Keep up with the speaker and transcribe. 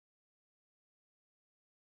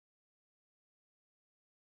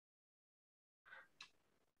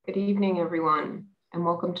Good evening, everyone, and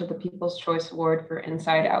welcome to the People's Choice Award for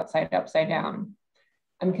Inside, Outside, Upside Down.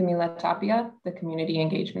 I'm Camille Tapia, the Community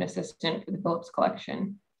Engagement Assistant for the Phillips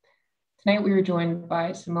Collection. Tonight, we are joined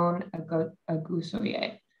by Simone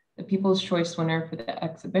Agoussoye, the People's Choice winner for the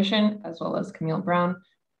exhibition, as well as Camille Brown,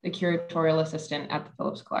 the Curatorial Assistant at the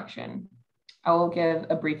Phillips Collection. I will give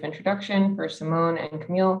a brief introduction for Simone and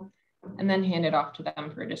Camille, and then hand it off to them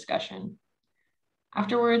for a discussion.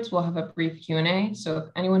 Afterwards, we'll have a brief Q&A, so if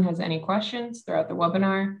anyone has any questions throughout the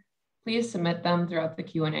webinar, please submit them throughout the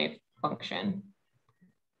Q&A function.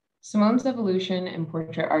 Simone's evolution in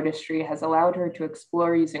portrait artistry has allowed her to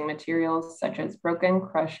explore using materials such as broken,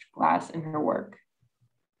 crushed glass in her work.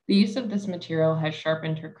 The use of this material has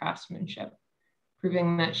sharpened her craftsmanship,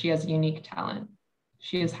 proving that she has a unique talent.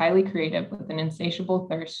 She is highly creative with an insatiable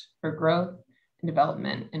thirst for growth and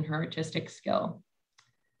development in her artistic skill.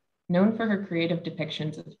 Known for her creative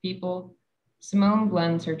depictions of people, Simone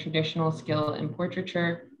blends her traditional skill in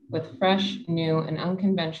portraiture with fresh, new, and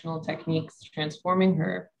unconventional techniques, transforming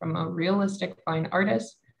her from a realistic fine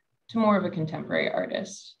artist to more of a contemporary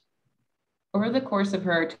artist. Over the course of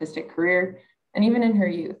her artistic career, and even in her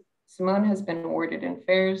youth, Simone has been awarded in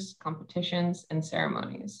fairs, competitions, and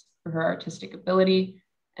ceremonies for her artistic ability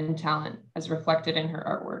and talent as reflected in her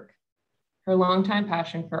artwork. Her longtime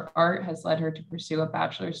passion for art has led her to pursue a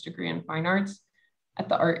bachelor's degree in fine arts at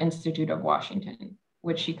the Art Institute of Washington,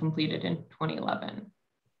 which she completed in 2011.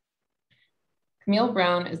 Camille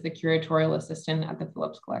Brown is the curatorial assistant at the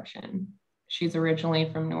Phillips Collection. She's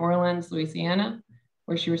originally from New Orleans, Louisiana,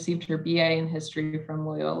 where she received her BA in history from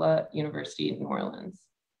Loyola University in New Orleans.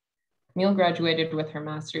 Camille graduated with her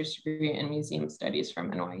master's degree in museum studies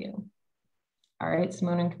from NYU. All right,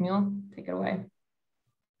 Simone and Camille, take it away.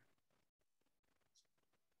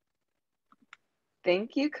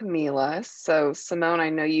 Thank you, Camila. So Simone,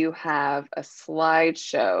 I know you have a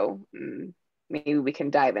slideshow. Maybe we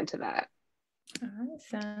can dive into that. All right,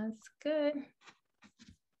 sounds good.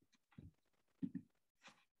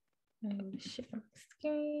 Let me share my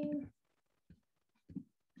screen.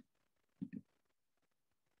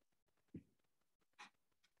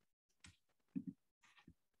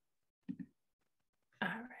 All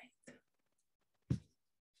right.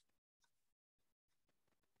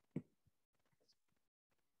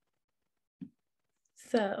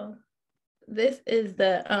 So this is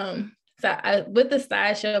the, with the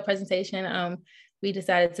slideshow presentation, we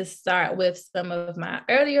decided to start with some of my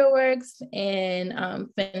earlier works and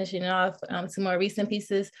finishing off some more recent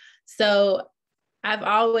pieces. So I've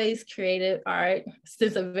always created art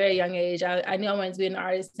since a very young age. I knew I wanted to be an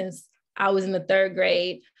artist since I was in the 3rd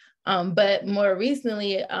grade. But more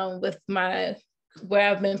recently, with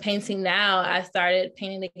where I've been painting now, I started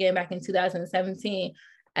painting again back in 2017.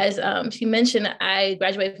 As she mentioned, I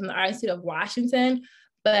graduated from the Art Institute of Washington,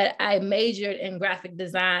 but I majored in graphic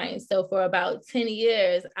design. So for about 10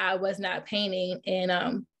 years, I was not painting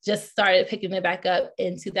and just started picking it back up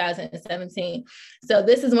in 2017. So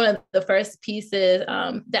this is one of the first pieces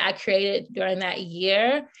that I created during that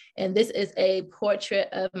year. And this is a portrait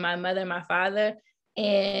of my mother and my father.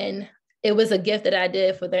 And it was a gift that I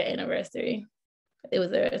did for their anniversary. It was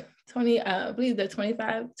their I believe their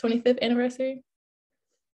 25th anniversary.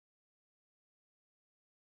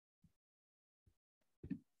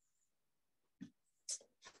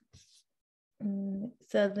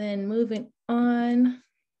 So then moving on.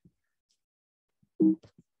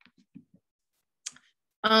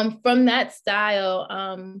 From that style,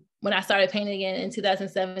 when I started painting again in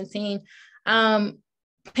 2017,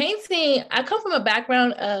 painting, I come from a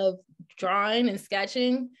background of drawing and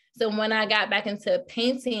sketching. So when I got back into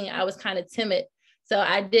painting, I was kind of timid. So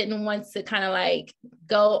I didn't want to kind of like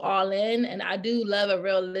go all in. And I do love a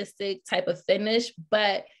realistic type of finish,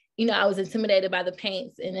 but you know, I was intimidated by the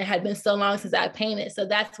paints and it had been so long since I painted. So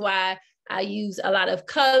that's why I use a lot of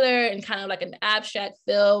color and kind of like an abstract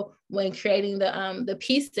feel when creating the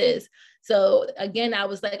pieces. So again, I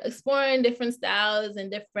was like exploring different styles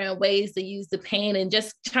and different ways to use the paint and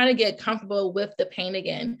just trying to get comfortable with the paint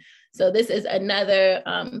again. So this is another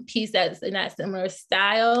piece that's in that similar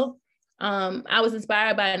style. I was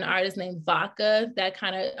inspired by an artist named Vaca that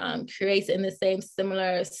kind of creates in the same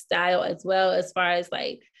similar style as well, as far as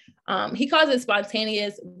like, he calls it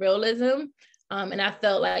spontaneous realism. And I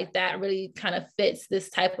felt like that really kind of fits this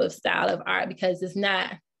type of style of art because it's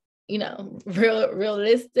not, you know,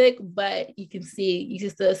 realistic, but you can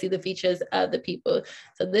still see the features of the people.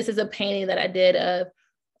 So this is a painting that I did of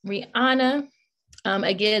Rihanna.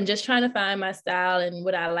 Again, just trying to find my style and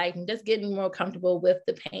what I like and just getting more comfortable with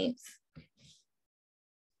the paints.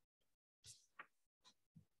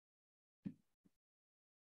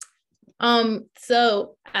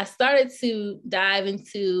 So I started to dive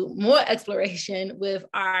into more exploration with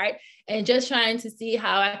art and just trying to see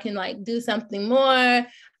how I can like do something more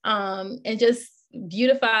and just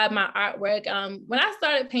beautify my artwork. When I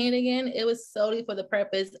started painting again, it was solely for the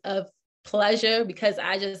purpose of pleasure because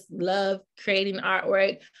I just love creating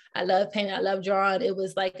artwork. I love painting, I love drawing. It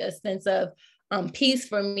was like a sense of peace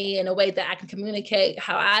for me in a way that I can communicate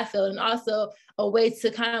how I feel, and also a way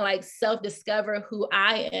to kind of like self-discover who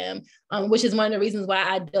I am, which is one of the reasons why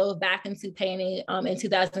I dove back into painting in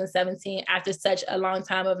 2017 after such a long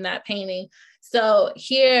time of not painting. So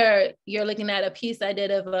here you're looking at a piece I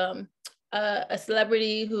did of a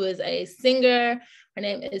celebrity who is a singer. Her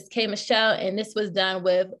name is K. Michelle, and this was done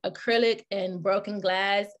with acrylic and broken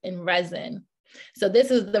glass and resin. So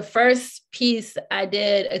this is the first piece I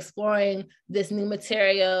did exploring this new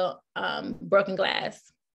material, broken glass.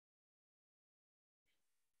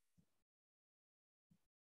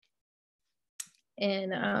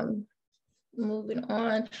 And moving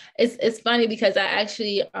on, it's funny because I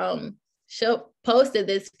actually posted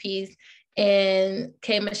this piece, and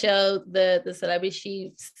K. Michelle, the celebrity,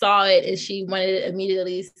 she saw it and she wanted it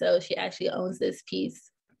immediately. So she actually owns this piece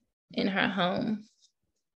in her home.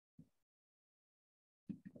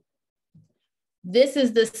 This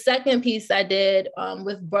is the second piece I did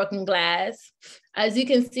with broken glass. As you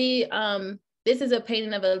can see, this is a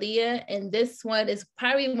painting of Aaliyah, and this one is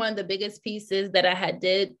probably one of the biggest pieces that I had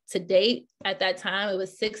did to date. At that time, it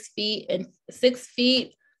was 6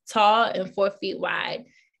 feet tall and 4 feet wide.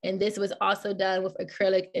 And this was also done with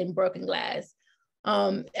acrylic and broken glass.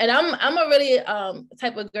 And I'm a really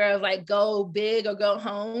type of girl of like go big or go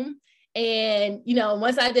home. And, you know,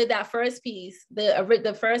 once I did that first piece,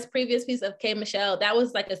 the first previous piece of K. Michelle, that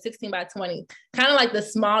was like a 16 by 20, kind of like the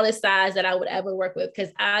smallest size that I would ever work with,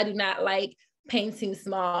 because I do not like painting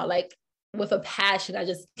small, like with a passion. I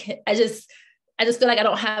just feel like I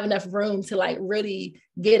don't have enough room to like really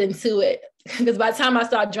get into it. Because by the time I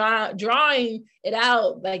start drawing it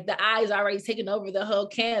out, like the eyes already taking over the whole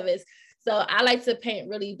canvas. So I like to paint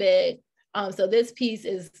really big. So this piece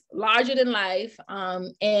is larger than life.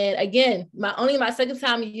 And again, my second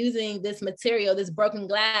time using this material, this broken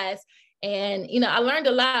glass. And, you know, I learned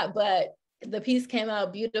a lot, but the piece came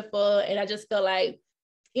out beautiful. And I just feel like,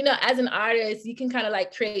 you know, as an artist, you can kind of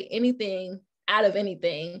like create anything out of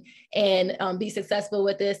anything and be successful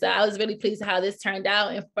with this. So I was really pleased how this turned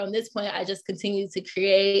out. And from this point, I just continued to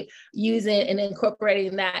create, using and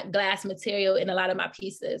incorporating that glass material in a lot of my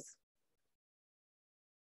pieces.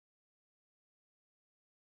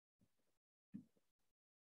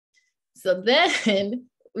 So then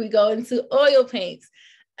we go into oil paints.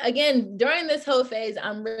 Again, during this whole phase,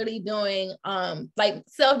 I'm really doing like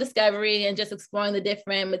self-discovery and just exploring the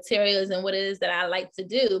different materials and what it is that I like to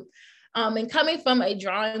do. And coming from a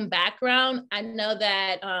drawing background, I know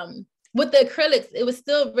that with the acrylics, it was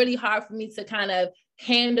still really hard for me to kind of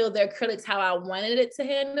handle the acrylics how I wanted to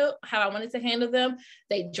handle them.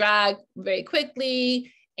 They dry very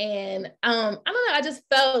quickly. And I don't know, I just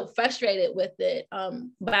felt frustrated with it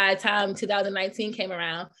by the time 2019 came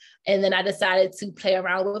around. And then I decided to play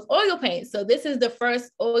around with oil paint. So this is the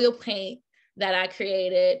first oil paint that I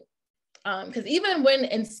created. Because even when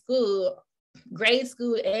in school, grade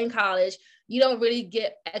school and college, you don't really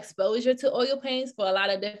get exposure to oil paints for a lot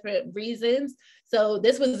of different reasons. So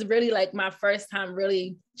this was really like my first time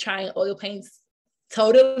really trying oil paints,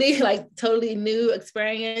 totally new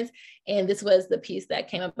experience. And this was the piece that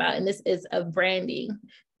came about, and this is of branding.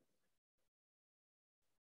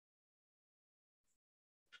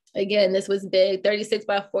 Again, this was big, 36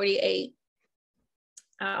 by 48.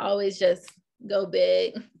 I always just go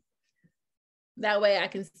big. That way I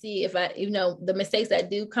can see if I, you know, the mistakes that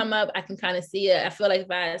do come up, I can kind of see it. I feel like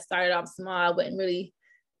if I started off small, I wouldn't really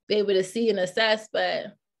be able to see and assess,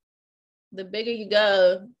 but the bigger you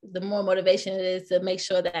go, the more motivation it is to make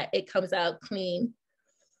sure that it comes out clean.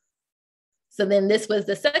 So then this was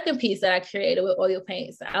the second piece that I created with oil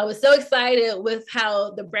paints. I was so excited with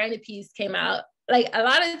how the branded piece came out. Like a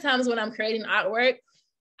lot of the times when I'm creating artwork,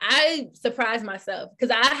 I surprise myself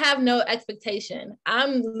because I have no expectation.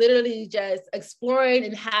 I'm literally just exploring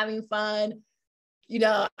and having fun. You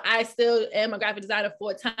know, I still am a graphic designer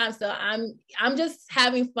full-time, so I'm just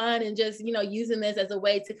having fun and just, you know, using this as a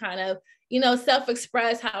way to kind of, you know,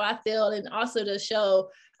 self-express how I feel, and also to show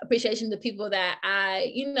appreciation to people that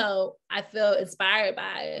I feel inspired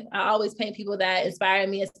by. I always paint people that inspire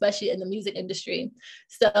me, especially in the music industry.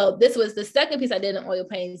 So this was the second piece I did in oil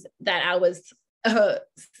paints that I was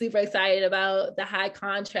super excited about, the high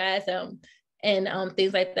contrast and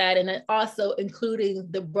things like that. And then also including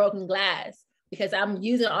the broken glass, because I'm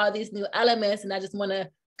using all these new elements and I just want to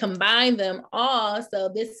combine them all. So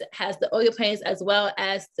this has the oil paints as well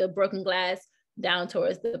as the broken glass down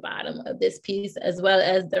towards the bottom of this piece, as well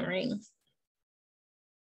as the rings.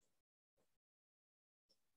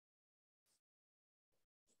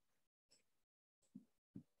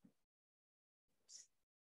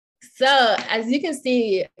 So as you can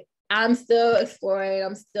see, I'm still exploring,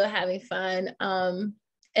 I'm still having fun.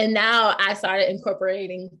 And now I started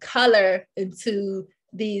incorporating color into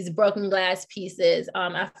these broken glass pieces.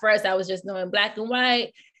 At first I was just doing black and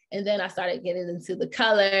white, and then I started getting into the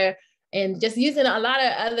color and just using a lot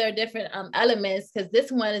of other different elements, because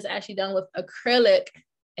this one is actually done with acrylic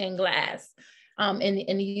and glass,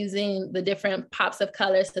 and using the different pops of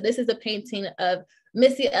color. So this is a painting of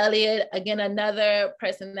Missy Elliott, again, another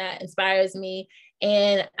person that inspires me.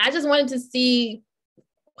 And I just wanted to see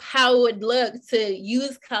how it would look to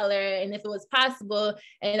use color, and if it was possible,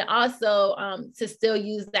 and also to still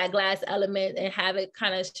use that glass element and have it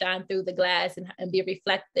kind of shine through the glass and be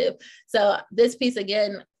reflective. So this piece,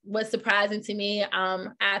 again, was surprising to me.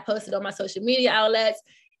 I posted on my social media outlets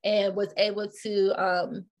and was able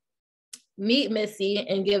to meet Missy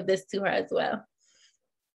and give this to her as well.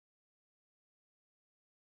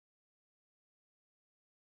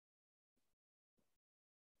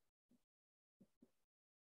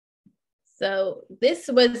 So this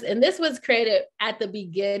was created at the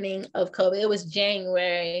beginning of COVID. It was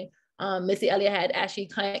January. Missy Elliott had actually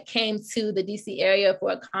came to the DC area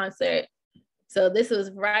for a concert. So this was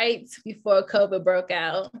right before COVID broke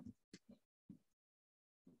out.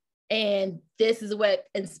 And this is what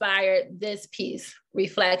inspired this piece,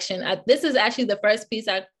 Reflection. This is actually the first piece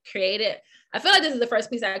I created. I feel like this is the first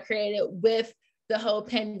piece I created with the whole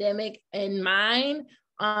pandemic in mind.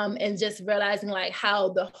 And just realizing like how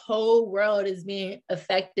the whole world is being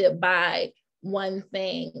affected by one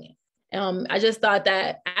thing. I just thought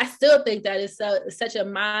that, I still think that it's such a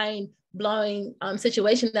mind-blowing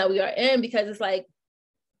situation that we are in, because it's like,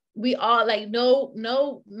 we all, like,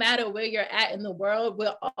 no matter where you're at in the world,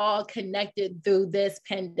 we're all connected through this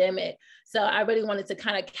pandemic. So I really wanted to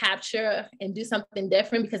kind of capture and do something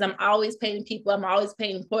different, because I'm always painting people, I'm always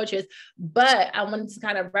painting portraits, but I wanted to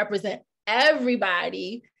kind of represent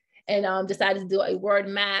everybody, and decided to do a word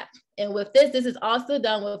map. And with this is also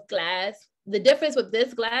done with glass. The difference with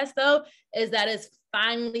this glass though is that it's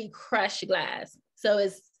finely crushed glass. So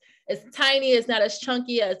it's tiny, it's not as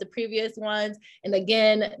chunky as the previous ones. And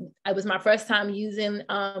again, it was my first time using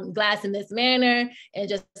glass in this manner, and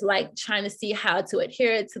just like trying to see how to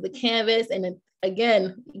adhere it to the canvas. And then,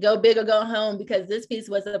 again, go big or go home, because this piece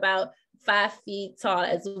was about 5 feet tall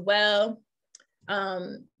as well.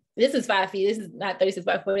 This is 5 feet. This is not 36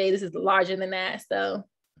 by 48. This is larger than that. So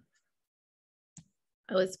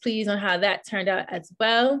I was pleased on how that turned out as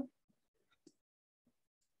well.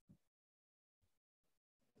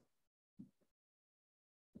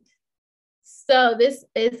 So this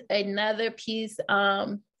is another piece.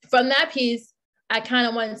 From that piece, I kind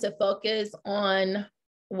of wanted to focus on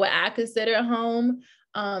what I consider home,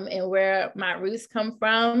 and where my roots come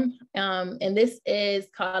from. And this is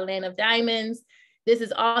called Land of Diamonds. This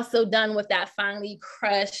is also done with that finely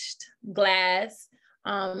crushed glass.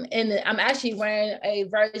 And I'm actually wearing a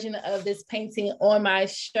version of this painting on my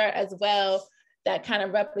shirt as well that kind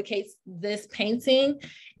of replicates this painting.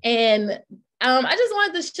 And I just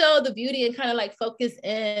wanted to show the beauty and kind of like focus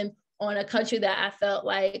in on a country that I felt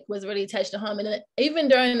like was really touched to home. And even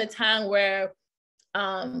during the time where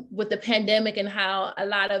with the pandemic and how a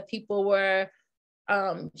lot of people were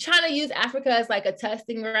trying to use Africa as like a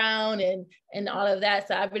testing ground and all of that.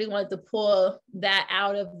 So I really wanted to pull that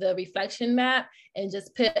out of the reflection map and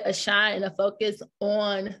just put a shine and a focus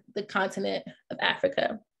on the continent of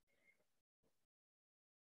Africa.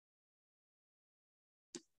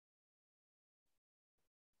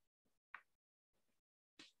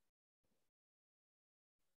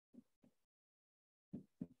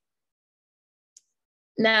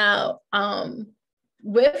 Now,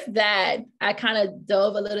 with that, I kind of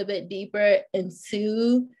dove a little bit deeper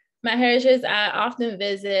into my heritage. I often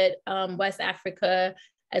visit West Africa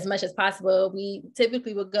as much as possible. We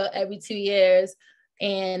typically will go every 2 years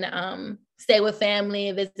and stay with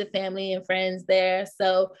family, visit family and friends there.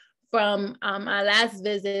 So from my last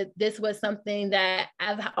visit, this was something that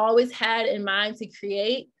I've always had in mind to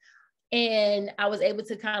create. And I was able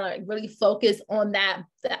to kind of really focus on that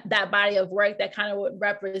body of work that kind of would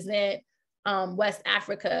represent West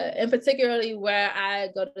Africa, and particularly where I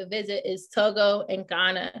go to visit is Togo and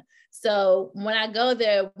Ghana. So when I go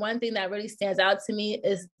there, one thing that really stands out to me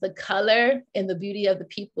is the color and the beauty of the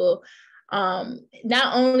people,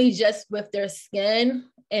 not only just with their skin,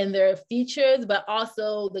 and their features, but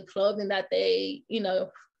also the clothing that they, you know,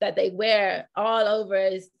 that they wear all over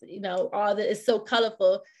is, you know, it's so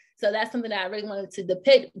colorful. So that's something that I really wanted to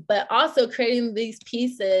depict, but also creating these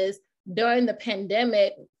pieces during the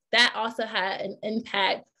pandemic, that also had an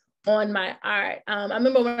impact on my art. I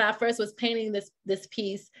remember when I first was painting this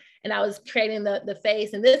piece and I was creating the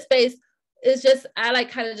face, and this face is just, I like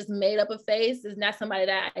kind of just made up a face. It's not somebody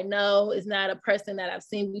that I know. It's not a person that I've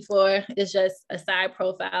seen before. It's just a side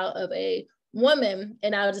profile of a woman.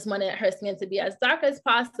 And I just wanted her skin to be as dark as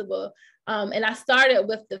possible. And I started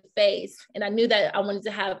with the face, and I knew that I wanted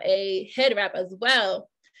to have a head wrap as well.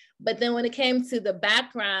 But then when it came to the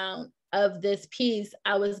background of this piece,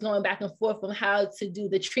 I was going back and forth on how to do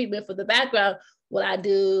the treatment for the background. Will I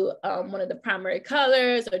do one of the primary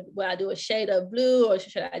colors, or will I do a shade of blue, or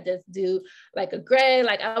should I just do like a gray?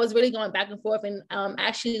 Like I was really going back and forth, and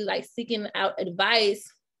actually like seeking out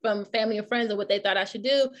advice from family and friends on what they thought I should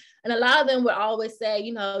do. And a lot of them would always say,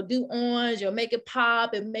 you know, do orange or make it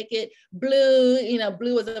pop and make it blue. You know,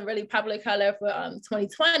 blue was a really popular color for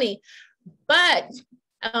 2020. But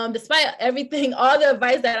despite everything, all the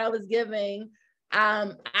advice that I was giving,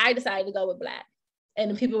 I decided to go with black.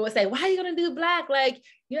 And people would say, why are you gonna do black? Like,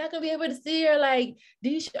 you're not gonna be able to see her. Like,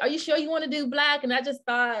 are you sure you wanna do black? And I just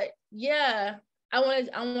thought, yeah, I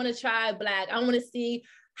wanna try black. I wanna see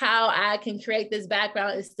how I can create this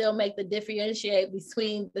background and still make the differentiate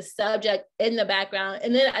between the subject and the background.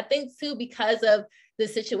 And then I think too, because of the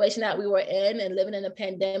situation that we were in and living in a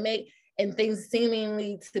pandemic, and things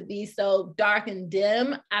seemingly to be so dark and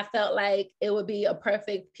dim, I felt like it would be a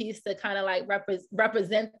perfect piece to kind of like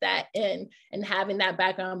represent that in, and having that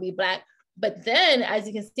background be black. But then, as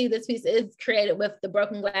you can see, this piece is created with the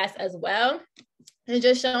broken glass as well. And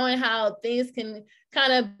just showing how things can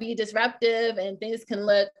kind of be disruptive and things can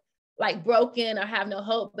look like broken or have no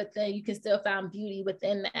hope, but then you can still find beauty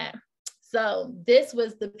within that. So this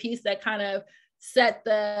was the piece that kind of set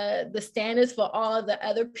the standards for all the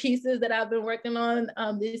other pieces that I've been working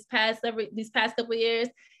on these past couple of years.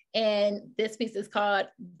 And this piece is called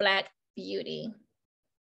Black Beauty.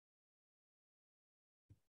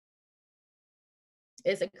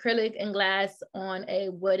 It's acrylic and glass on a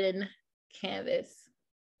wooden canvas.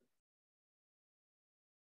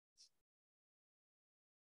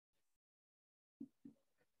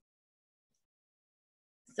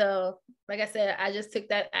 So, like I said, I just took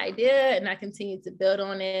that idea and I continued to build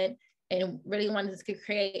on it, and really wanted to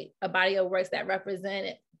create a body of works that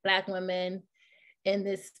represented Black women in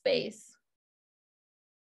this space.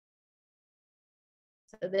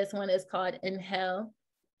 So this one is called Inhale.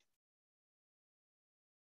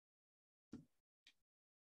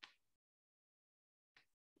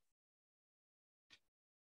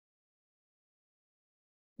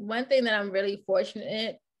 One thing that I'm really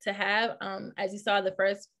fortunate to have, as you saw, the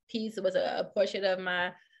first piece was a portrait of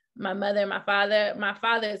my mother and my father. My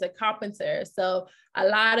father is a carpenter, so a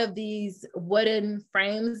lot of these wooden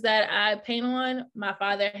frames that I paint on, my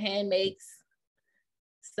father hand makes.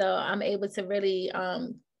 So I'm able to really,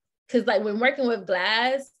 because like when working with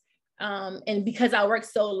glass, and because I work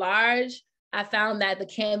so large, I found that the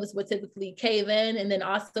canvas would typically cave in, and then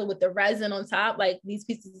also with the resin on top, like these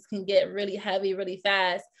pieces can get really heavy really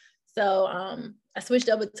fast. So I switched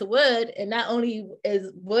over to wood, and not only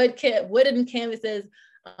is wooden canvases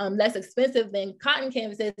less expensive than cotton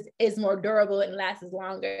canvases, is more durable and lasts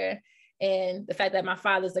longer. And the fact that my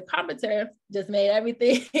father's a carpenter just made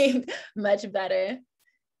everything much better.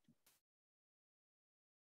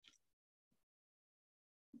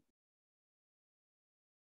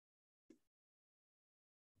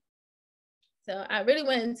 So I really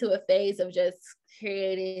went into a phase of just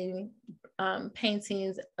creating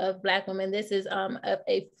paintings of Black women. This is of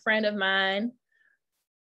a friend of mine.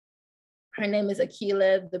 Her name is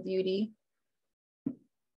Akila the Beauty,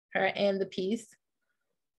 her and the piece.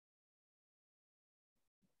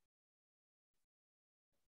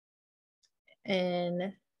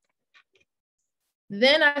 And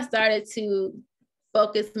then I started to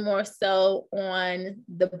focus more so on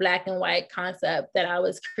the Black and white concept that I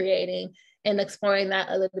was creating, and exploring that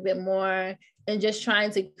a little bit more, and just trying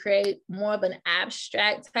to create more of an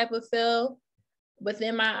abstract type of feel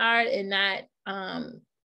within my art, and not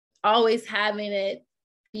always having it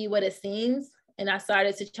be what it seems. And I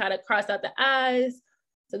started to try to cross out the eyes.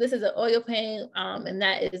 So this is an oil paint, and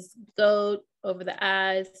that is gold over the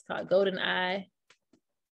eyes. It's called Golden Eye.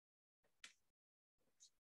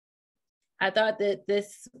 I thought that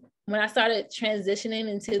when I started transitioning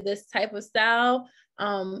into this type of style,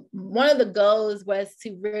 one of the goals was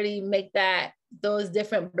to really make those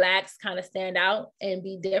different Blacks kind of stand out and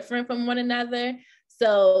be different from one another.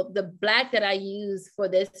 So the black that I use for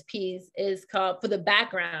this piece is called, for the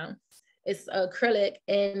background, it's acrylic,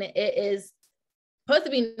 and it is supposed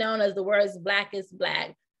to be known as the words black is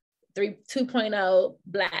black, 2.0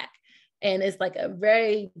 black. And it's like a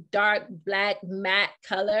very dark black matte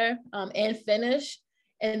color and finish.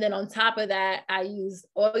 And then on top of that, I use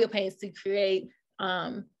oil paints to create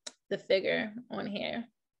the figure on here.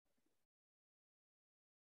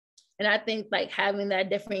 And I think like having that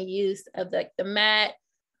different use of like the matte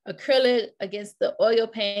acrylic against the oil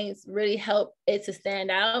paints really helped it to stand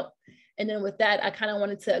out. And then with that, I kind of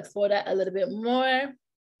wanted to explore that a little bit more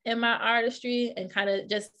in my artistry and kind of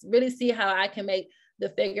just really see how I can make the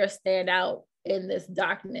figure stand out in this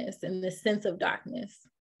darkness and this sense of darkness.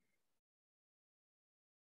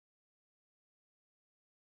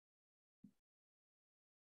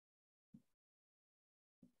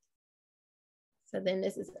 So then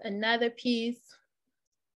this is another piece.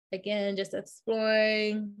 Again, just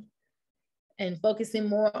exploring and focusing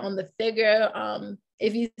more on the figure.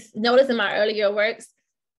 If you notice in my earlier works,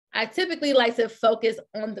 I typically like to focus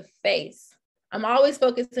on the face. I'm always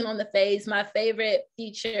focusing on the face. My favorite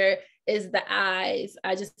feature is the eyes.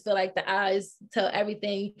 I just feel like the eyes tell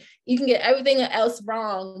everything. You can get everything else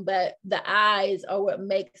wrong, but the eyes are what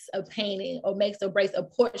makes a painting or makes or breaks a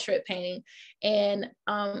portrait painting. And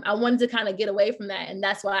I wanted to kind of get away from that. And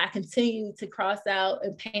that's why I continue to cross out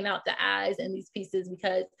and paint out the eyes in these pieces,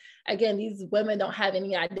 because again, these women don't have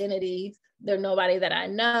any identities. They're nobody that I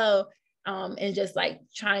know. And just like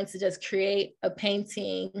trying to just create a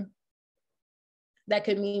painting that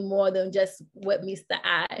could mean more than just what meets the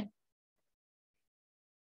eye.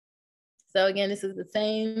 So again, this is the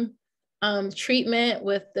same treatment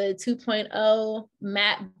with the 2.0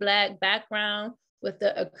 matte black background with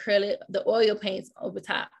the acrylic, the oil paints over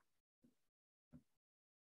top.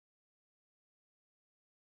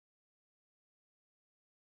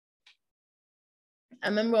 I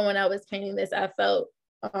remember when I was painting this, I felt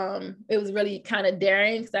it was really kind of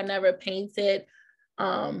daring because I never painted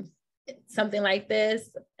something like this.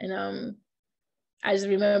 And I just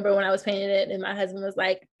remember when I was painting it and my husband was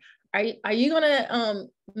like, are you gonna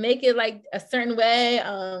make it like a certain way?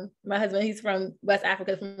 My husband, he's from West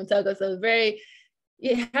Africa, from Togo, so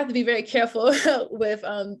you have to be very careful with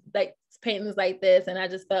like paintings like this. And I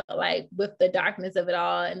just felt like with the darkness of it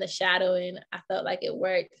all and the shadowing, I felt like it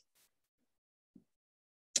worked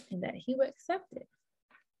and that he would accept it.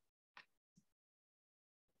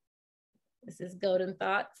 This is Golden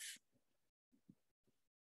Thoughts.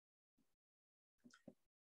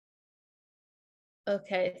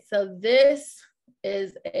 Okay, so this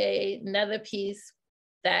is another piece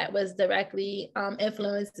that was directly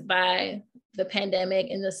influenced by the pandemic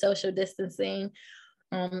and the social distancing.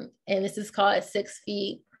 And this is called 6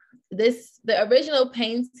 Feet. The original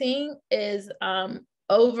painting is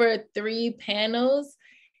over 3 panels,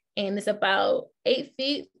 and it's about 8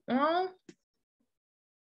 feet long.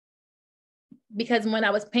 Because when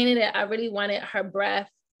I was painting it, I really wanted her breath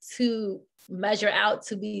to measure out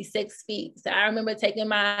to be 6 feet. So I remember taking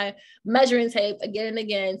my measuring tape again and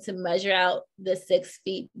again to measure out the 6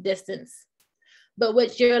 feet distance. But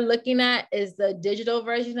what you're looking at is the digital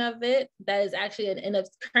version of it. That is actually an NFT,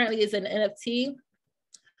 currently is an NFT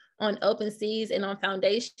on OpenSeas and on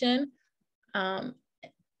Foundation. And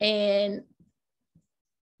I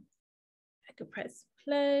could press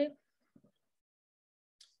play.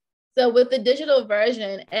 So with the digital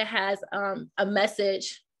version, it has a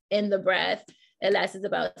message in the breath. It lasts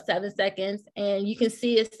about 7 seconds. And you can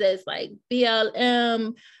see it says like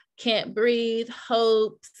BLM, can't breathe,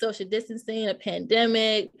 hope, social distancing, a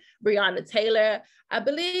pandemic, Breonna Taylor. I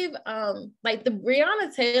believe like the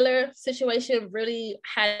Breonna Taylor situation really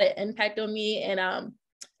had an impact on me. And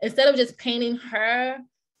instead of just painting her,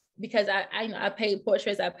 because I paint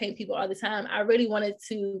portraits, I paint people all the time, I really wanted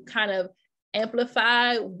to kind of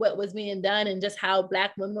amplify what was being done and just how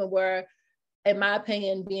Black women were, in my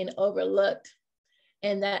opinion, being overlooked.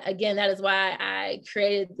 And that, again, that is why I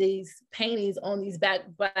created these paintings on these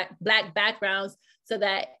black backgrounds, so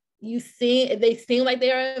that they seem like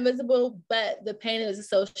they are invisible, but the painting is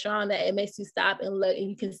so strong that it makes you stop and look and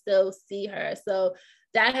you can still see her. So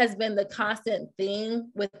that has been the constant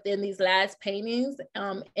theme within these last paintings.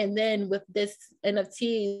 And then with this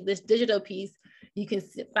NFT, this digital piece, you can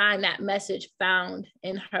find that message found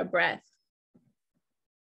in her breath.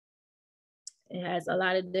 It has a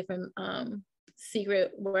lot of different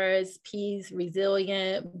secret words: peace,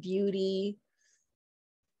 resilient, beauty.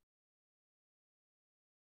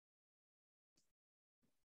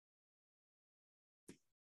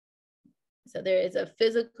 So there is a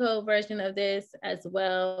physical version of this as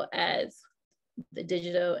well as the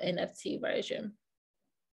digital NFT version.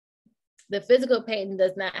 The physical painting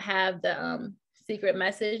does not have the secret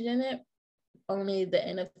message in it, only the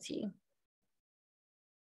NFT.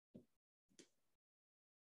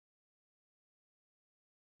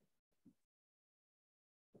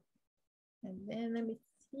 And then let me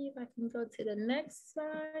see if I can go to the next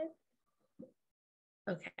slide.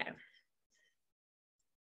 Okay.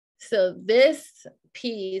 So this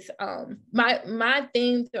piece, my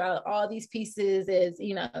thing throughout all these pieces is,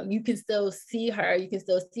 you know, you can still see her, you can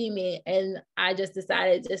still see me. And I just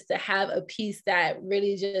decided just to have a piece that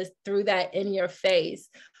really just threw that in your face.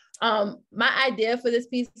 My idea for this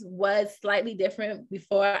piece was slightly different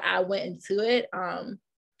before I went into it.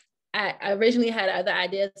 I originally had other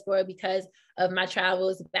ideas for it because of my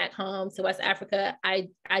travels back home to West Africa. I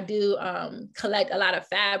do collect a lot of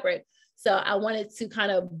fabric. So I wanted to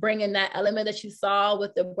kind of bring in that element that you saw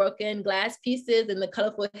with the broken glass pieces and the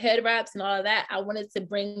colorful head wraps and all of that. I wanted to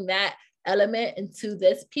bring that element into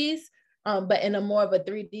this piece, but in a more of a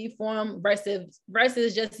 3D form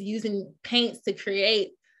versus just using paints to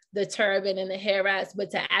create the turban and the hair wraps,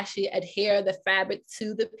 but to actually adhere the fabric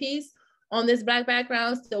to the piece on this Black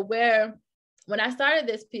background. So when I started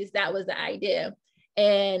this piece, that was the idea.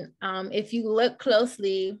 And if you look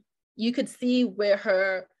closely, you could see where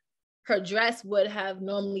her dress would have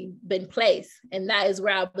normally been placed. And that is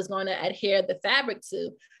where I was going to adhere the fabric to.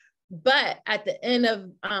 But at the end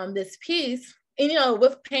of this piece, and you know,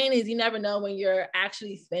 with paintings, you never know when you're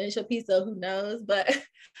actually finished a piece, so who knows? But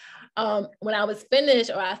when I was finished,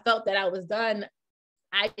 or I felt that I was done,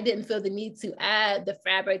 I didn't feel the need to add the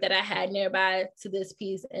fabric that I had nearby to this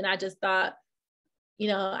piece. And I just thought, you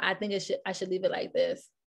know, I think I should leave it like this.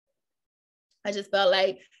 I just felt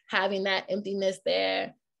like having that emptiness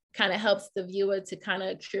there kind of helps the viewer to kind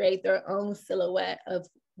of create their own silhouette of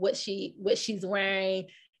what she's wearing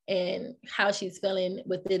and how she's feeling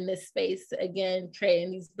within this space. Again,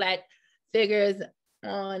 creating these Black figures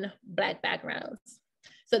on Black backgrounds.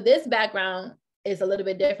 So this background is a little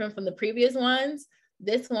bit different from the previous ones.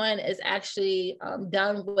 This one is actually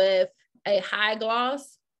done with a high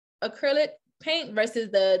gloss acrylic paint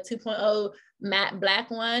versus the 2.0 matte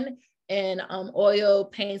Black one, and oil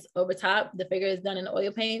paints over top. The figure is done in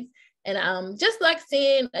oil paints. And just like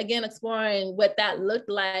seeing, again, exploring what that looked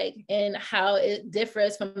like and how it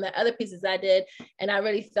differs from the other pieces I did. And I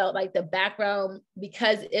really felt like the background,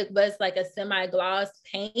 because it was like a semi-gloss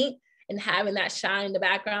paint and having that shine in the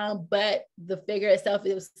background, but the figure itself,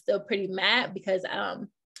 it was still pretty matte because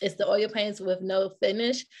it's the oil paints with no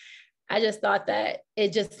finish. I just thought that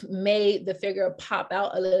it just made the figure pop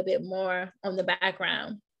out a little bit more on the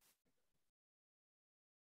background.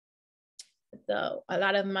 So a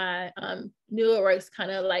lot of my newer works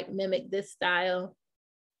kind of like mimic this style.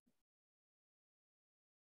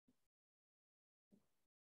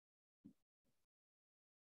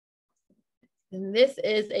 And this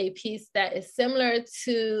is a piece that is similar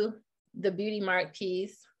to the Beauty Mark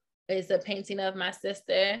piece. It's a painting of my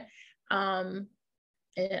sister. And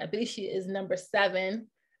I believe she is number 7.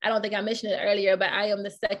 I don't think I mentioned it earlier, but I am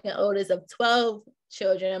the second oldest of 12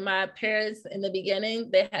 children. My parents in the beginning,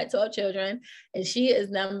 they had 12 children, and she is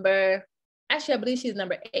actually, I believe she's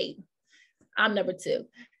number 8. I'm number 2.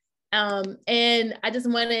 And I just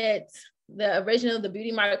wanted the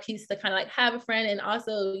Beauty Mark piece to kind of like have a friend, and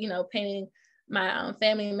also, you know, painting my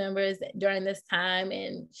family members during this time.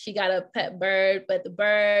 And she got a pet bird, but the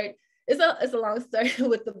bird, it's a long story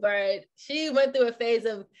with the bird. She went through a phase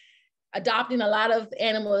of adopting a lot of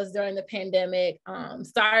animals during the pandemic.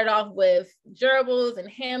 Started off with gerbils and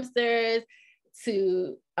hamsters,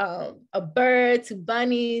 to a bird, to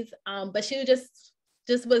bunnies, but she just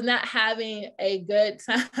was not having a good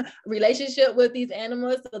relationship with these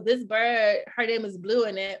animals. So this bird, her name is Blue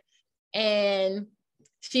in it, and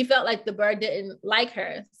she felt like the bird didn't like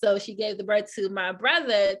her. So she gave the bird to my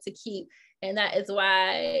brother to keep. And that is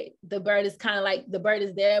why the bird is kind of like, the bird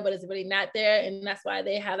is there, but it's really not there. And that's why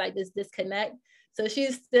they have like this disconnect. So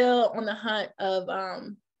she's still on the hunt of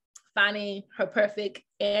finding her perfect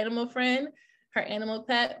animal friend, her animal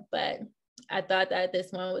pet. But I thought that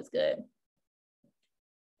this one was good.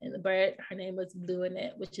 And the bird, her name was Blue in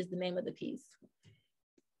it, which is the name of the piece.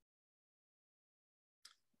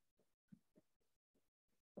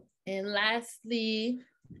 And lastly,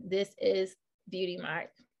 this is Beauty Mark.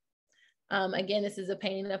 Again, this is a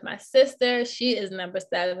painting of my sister. She is number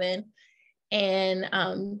 7.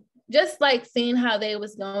 And just like seeing how they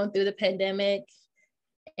was going through the pandemic,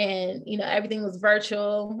 and, you know, everything was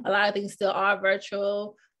virtual. A lot of things still are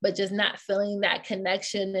virtual, but just not feeling that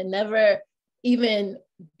connection, and never even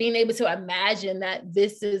being able to imagine that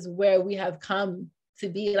this is where we have come to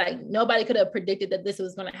be. Like, nobody could have predicted that this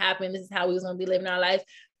was going to happen. This is how we was going to be living our life.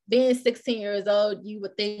 being 16 years old, you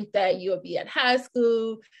would think that you would be at high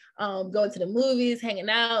school, going to the movies, hanging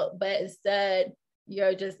out, but instead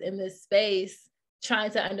you're just in this space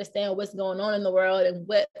trying to understand what's going on in the world and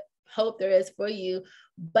what hope there is for you,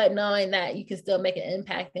 but knowing that you can still make an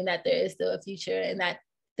impact and that there is still a future and that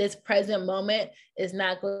this present moment is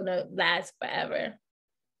not going to last forever.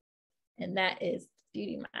 And that is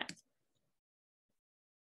Beauty Mark.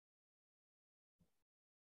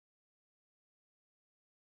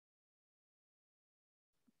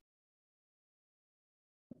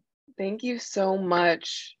 Thank you so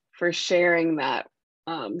much for sharing that,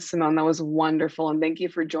 Simone. That was wonderful. And thank you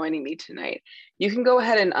for joining me tonight. You can go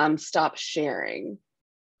ahead and stop sharing.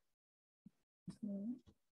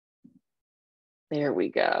 There we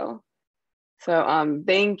go. So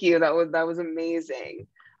thank you. That was amazing.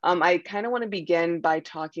 I kind of want to begin by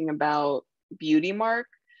talking about Beauty Mark.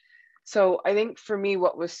 So I think for me,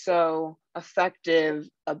 what was so effective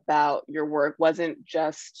about your work wasn't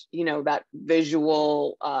just, you know, that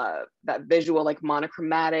visual like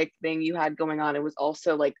monochromatic thing you had going on. It was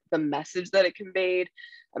also like the message that it conveyed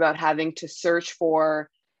about having to search for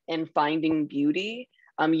and finding beauty.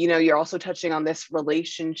 You know, you're also touching on this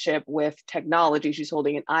relationship with technology. She's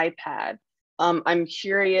holding an iPad. I'm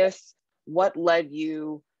curious, what led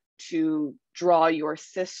you to draw your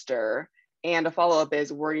sister? And a follow-up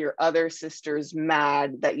is, were your other sisters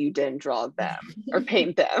mad that you didn't draw them or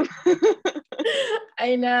paint them?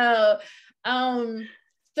 I know.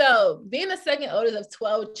 So being the second oldest of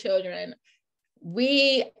 12 children,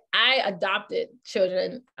 I adopted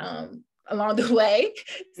children along the way.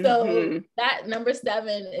 So that number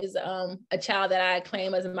 7 is a child that I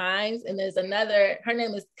claim as mine. And there's another, her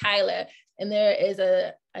name is Kyla. And there is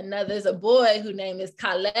there's a boy whose name is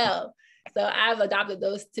Khalil. So I've adopted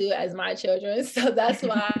those 2 as my children. So that's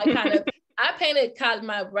why I painted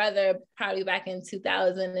my brother probably back in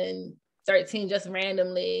 2013, just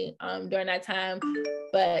randomly during that time.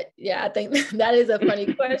 But yeah, I think that is a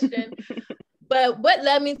funny question. But what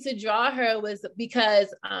led me to draw her was because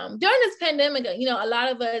during this pandemic, you know, a lot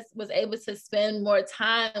of us was able to spend more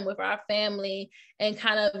time with our family and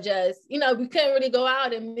kind of just, you know, we couldn't really go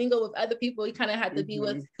out and mingle with other people. You kind of had to be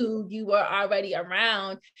with who you were already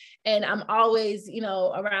around. And I'm always, you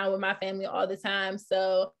know, around with my family all the time.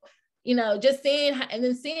 So, you know, just seeing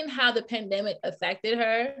how the pandemic affected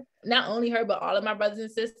her, not only her, but all of my brothers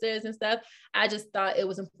and sisters and stuff. I just thought it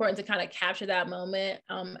was important to kind of capture that moment.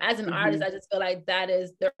 As an artist, I just feel like that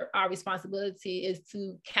is our responsibility, is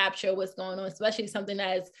to capture what's going on, especially something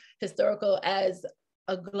as historical as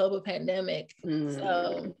a global pandemic.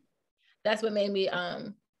 So that's what made me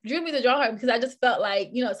drew me to draw her, because I just felt like,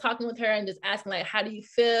 you know, talking with her and just asking like, how do you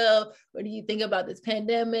feel? What do you think about this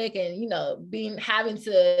pandemic? And, you know, having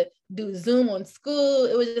to do Zoom on school,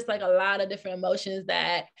 it was just like a lot of different emotions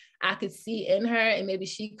that I could see in her, and maybe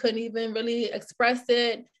she couldn't even really express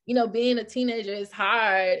it. You know, being a teenager is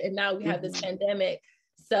hard, and now we have this pandemic.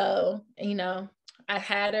 So, you know, I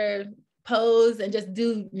had her pose and just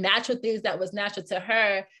do natural things that was natural to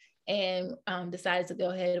her, and decided to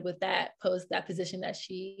go ahead with that position that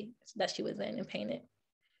she was in and painted.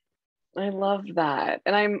 I love that.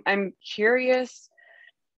 And I'm curious,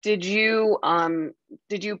 did you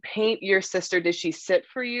paint your sister? Did she sit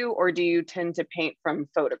for you, or do you tend to paint from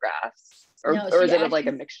photographs, or is it like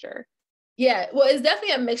a mixture? Yeah, well, it's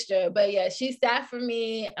definitely a mixture, but yeah, she sat for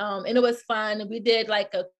me, and it was fun. We did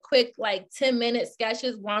like a quick, like 10-minute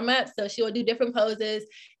sketches warm up. So she would do different poses,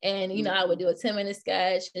 and, you know, I would do a 10-minute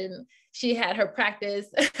sketch, and she had her practice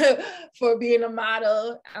for being a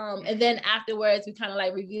model. And then afterwards, we kind of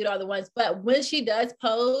like reviewed all the ones. But when she does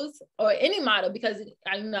pose, or any model, because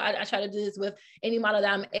I try to do this with any model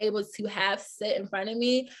that I'm able to have sit in front of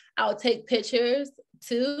me, I'll take pictures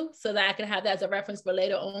too, so that I can have that as a reference for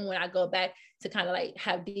later on when I go back to kind of like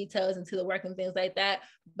have details into the work and things like that.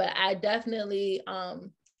 But I definitely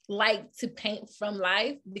like to paint from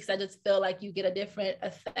life, because I just feel like you get a different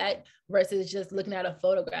effect versus just looking at a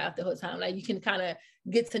photograph the whole time. Like, you can kind of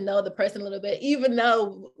get to know the person a little bit, even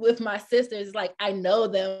though with my sisters, like, I know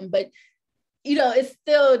them, but, you know, it's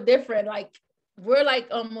still different. Like, we're like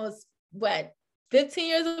almost 15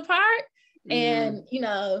 years apart. And, you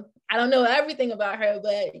know, I don't know everything about her,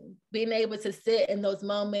 but being able to sit in those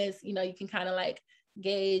moments, you know, you can kind of like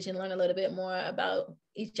gauge and learn a little bit more about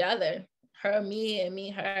each other, her, me, and me,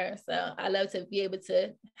 her. So I love to be able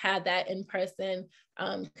to have that in-person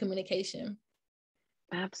communication.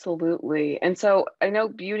 Absolutely. And so I know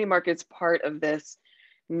Beauty Mark is part of this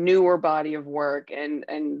newer body of work, and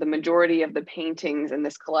the majority of the paintings in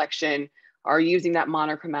this collection are using that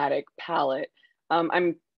monochromatic palette.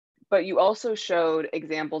 I'm but you also showed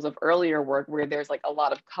examples of earlier work where there's like a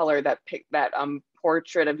lot of color, that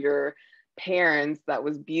portrait of your parents that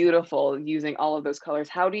was beautiful using all of those colors.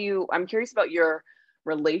 I'm curious about your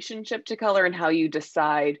relationship to color and how you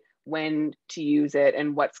decide when to use it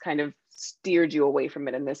and what's kind of steered you away from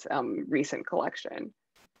it in this recent collection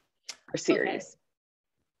or series.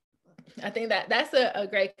 Okay. I think that's a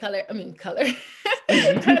great color.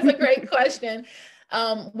 That's a great question.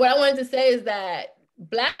 What I wanted to say is that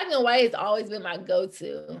black and white has always been my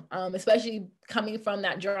go-to, especially coming from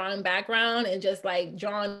that drawing background and just like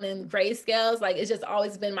drawing in grayscales. Like it's just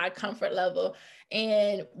always been my comfort level.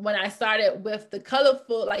 And when I started with the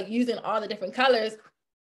colorful, like using all the different colors,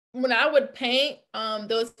 when I would paint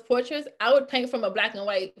those portraits, I would paint from a black and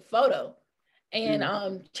white photo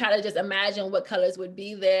and try to just imagine what colors would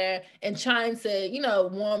be there and trying to,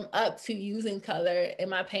 warm up to using color in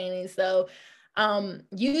my painting. So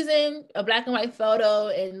using a black and white photo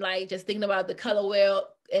and like just thinking about the color wheel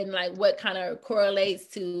and like what kind of correlates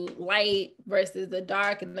to light versus the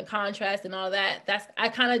dark and the contrast and all that,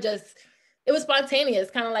 it was spontaneous,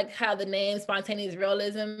 kind of like how the name spontaneous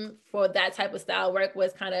realism for that type of style work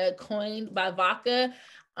was kind of coined by Vaca.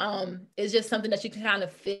 It's just something that you can kind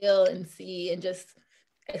of feel and see and just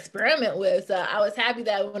experiment with. So I was happy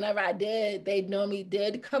that whenever I did, they normally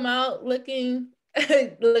did come out looking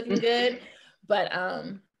good. But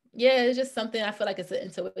yeah, it's just something I feel like it's an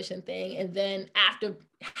intuition thing. And then after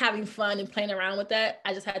having fun and playing around with that,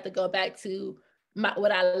 I just had to go back to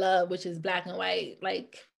what I love, which is black and white.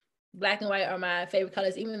 Like black and white are my favorite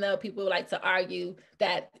colors, even though people like to argue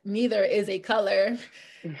that neither is a color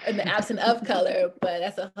in the absence of color, but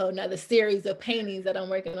that's a whole nother series of paintings that I'm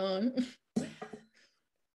working on.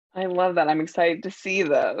 I love that. I'm excited to see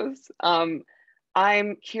those.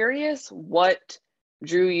 I'm curious what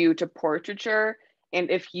drew you to portraiture and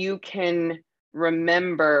if you can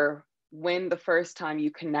remember when the first time you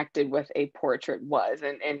connected with a portrait was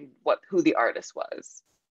and who the artist was.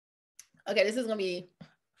 Okay, this is gonna be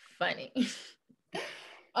funny.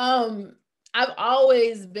 I've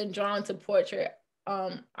always been drawn to portrait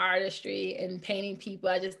artistry and painting people.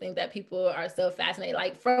 I just think that people are so fascinated.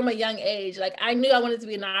 Like from a young age, like I knew I wanted to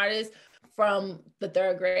be an artist from the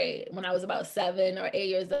 3rd grade when I was about 7 or 8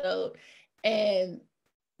 years old. And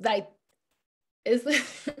like, it's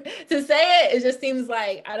to say it just seems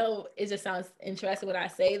like it just sounds interesting when I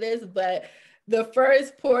say this, but the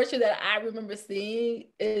first portrait that I remember seeing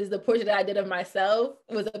is the portrait that I did of myself.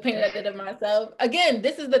 It was a painting I did of myself. Again,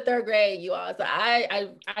 this is the 3rd grade, you all. So I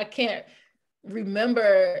can't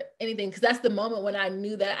remember anything because that's the moment when I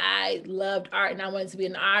knew that I loved art and I wanted to be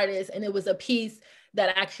an artist. And it was a piece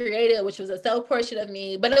that I created, which was a self-portrait of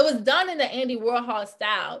me, but it was done in the Andy Warhol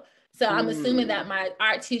style. So I'm assuming that my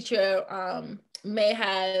art teacher may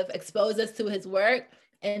have exposed us to his work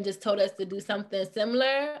and just told us to do something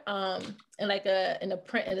similar in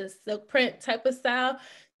a silk print type of style.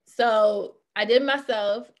 So I did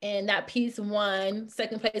myself, and that piece won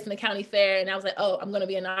 2nd place in the county fair. And I was like, oh, I'm gonna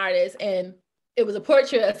be an artist. And it was a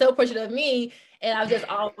self-portrait of me. And I've just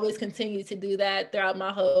always continued to do that throughout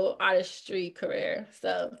my whole artistry career.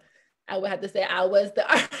 So I would have to say I was the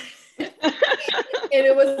artist. And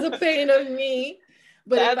it was a painting of me.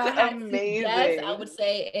 But That's if I had amazing. to guess, I would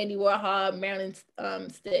say Andy Warhol, Marilyn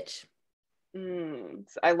Stitch.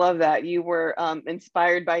 I love that. You were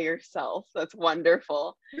inspired by yourself. That's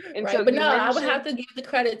wonderful. And right. So but no, I would have to give the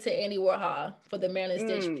credit to Andy Warhol for the Marilyn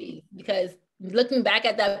Stitch piece, because looking back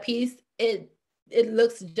at that piece, it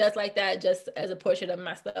looks just like that, just as a portrait of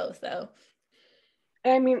myself. So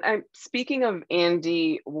I mean, speaking of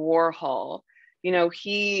Andy Warhol,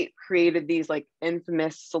 he created these like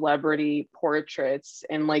infamous celebrity portraits,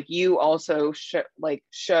 and like you also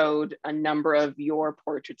showed a number of your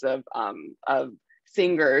portraits of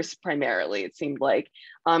singers primarily, it seemed like.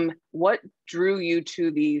 What drew you to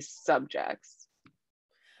these subjects?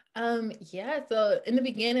 Yeah, so in the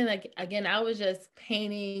beginning, like again, I was just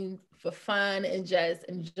painting for fun and just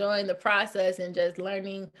enjoying the process and just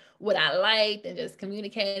learning what I liked and just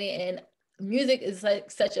communicating. And music is like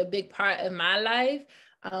such a big part of my life.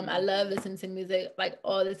 I love listening to music like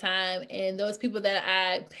all the time. And those people that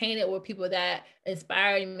I painted were people that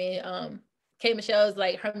inspired me. K. Michelle's,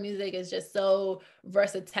 like, her music is just so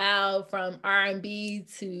versatile, from R&B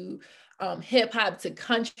to hip hop to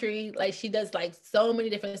country. Like, she does like so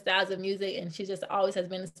many different styles of music, and she just always has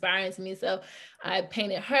been inspiring to me. So I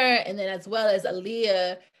painted her, and then as well as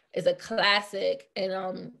Aaliyah is a classic.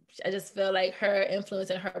 And I just feel like her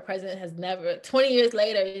influence and her presence has never, 20 years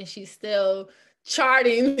later, and she's still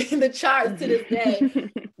charting the charts to this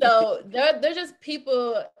day. So they're just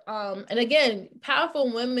people, and again,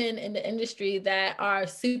 powerful women in the industry that are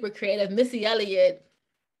super creative. Missy,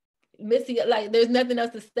 like there's nothing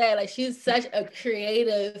else to say. Like she's such a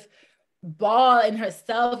creative ball in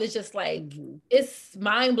herself. It's just like, it's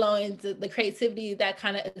mind blowing, the creativity that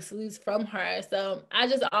kind of exudes from her. So I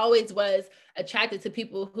just always was attracted to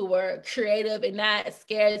people who were creative and not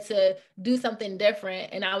scared to do something different.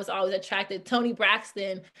 And I was always attracted. Toni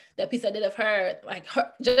Braxton, that piece I did of her, like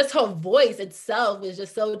just her voice itself was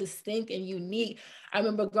just so distinct and unique. I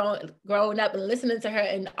remember growing up and listening to her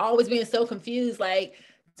and always being so confused, like,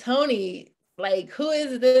 Toni, like, who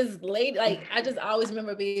is this lady? Like, I just always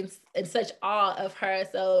remember being in such awe of her.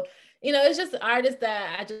 So, it's just an artist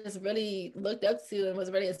that I just really looked up to and was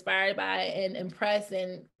really inspired by and impressed,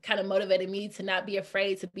 and kind of motivated me to not be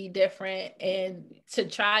afraid to be different and to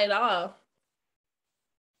try it all.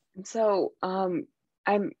 So I'm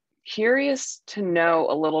curious to know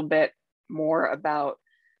a little bit more about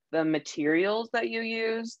the materials that you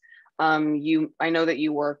use. I know that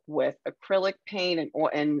you work with acrylic paint and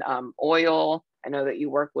oil. I know that you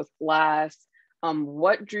work with glass.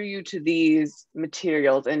 What drew you to these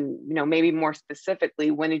materials? And, maybe more specifically,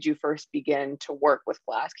 when did you first begin to work with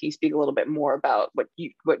glass? Can you speak a little bit more about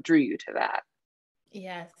what drew you to that?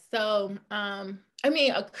 Yeah. So,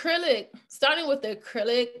 acrylic, starting with the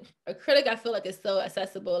acrylic, I feel like it's so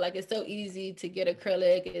accessible. Like, it's so easy to get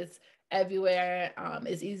acrylic. It's everywhere.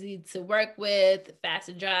 It's easy to work with, fast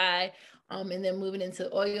to dry, and then moving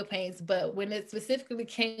into oil paints. But when it specifically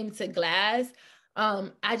came to glass,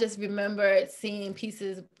 I just remember seeing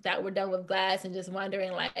pieces that were done with glass and just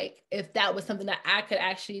wondering, like, if that was something that I could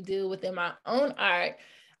actually do within my own art.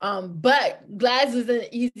 But glass isn't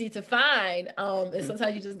easy to find. And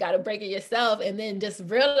sometimes you just got to break it yourself. And then just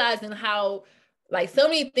realizing how, like, so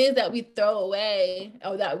many things that we throw away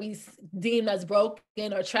or that we deem as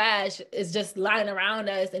broken or trash is just lying around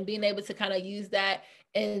us, and being able to kind of use that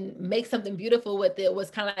and make something beautiful with it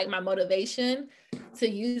was kind of like my motivation to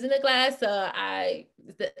using the glass. So I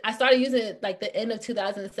started using it like the end of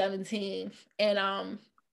 2017. And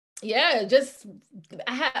yeah, just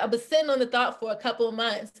I was sitting on the thought for a couple of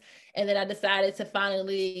months, and then I decided to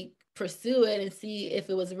finally pursue it and see if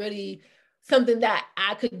it was really something that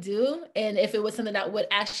I could do, and if it was something that would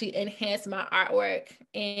actually enhance my artwork.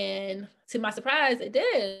 And to my surprise, it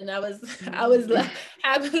did. And I was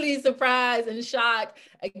happily surprised and shocked.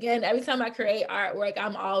 Again, every time I create artwork,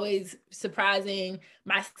 I'm always surprising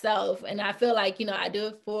myself. And I feel like, I do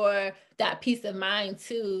it for that peace of mind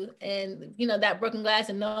too. And, that broken glass,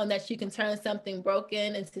 and knowing that you can turn something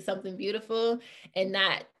broken into something beautiful and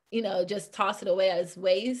not, just toss it away as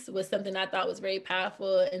waste, was something I thought was very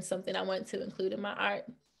powerful and something I wanted to include in my art.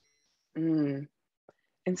 And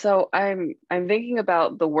so I'm thinking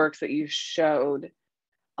about the works that you showed,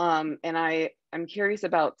 and I'm curious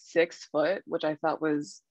about 6 Foot, which I thought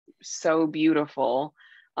was so beautiful.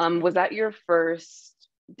 Was that your first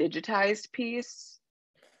digitized piece?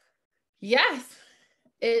 Yes,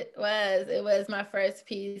 it was. It was my first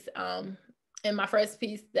piece. And my first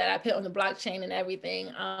piece that I put on the blockchain and everything.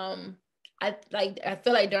 I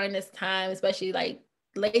feel like during this time, especially like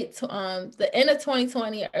the end of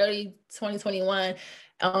 2020, early 2021,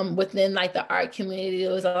 within like the art community,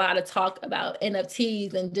 there was a lot of talk about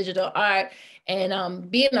NFTs and digital art.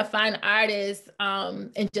 And being a fine artist,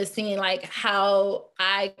 and just seeing like how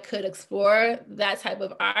I could explore that type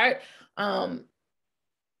of art,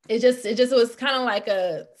 it just was kind of like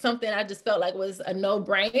something I just felt like was a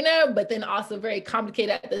no-brainer, but then also very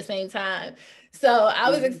complicated at the same time. So I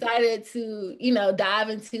was excited to, dive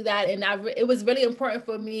into that. And it was really important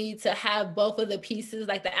for me to have both of the pieces,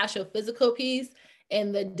 like the actual physical piece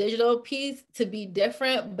and the digital piece, to be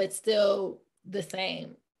different, but still the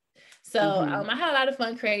same. So I had a lot of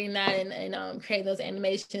fun creating that, and creating those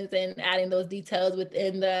animations and adding those details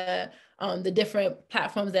within the different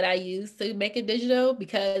platforms that I use to make it digital,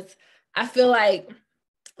 because I feel like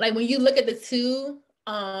when you look at the two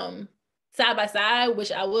side by side,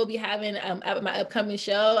 which I will be having at my upcoming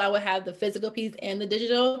show, I will have the physical piece and the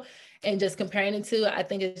digital, and just comparing the two, I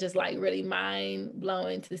think it's just like really mind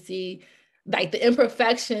blowing to see like the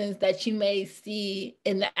imperfections that you may see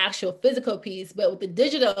in the actual physical piece, but with the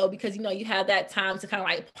digital, because you have that time to kind of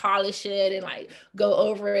like polish it and like go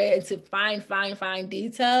over it and to fine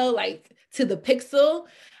detail, like to the pixel.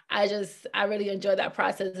 I really enjoy that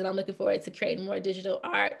process, and I'm looking forward to creating more digital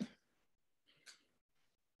art.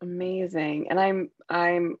 Amazing. And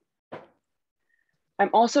I'm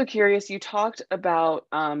also curious, you talked about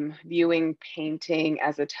viewing painting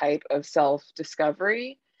as a type of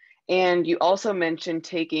self-discovery. And you also mentioned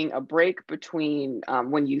taking a break between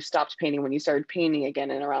when you stopped painting, when you started painting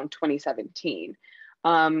again in around 2017.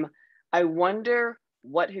 I wonder,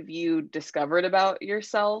 what have you discovered about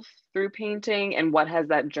yourself through painting, and what has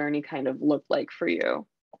that journey kind of looked like for you?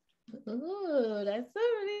 Ooh, that's a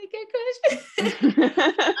really good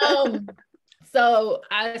question. So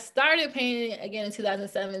I started painting again in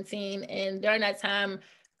 2017, and during that time,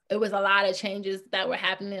 it was a lot of changes that were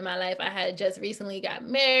happening in my life. I had just recently got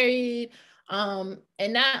married, and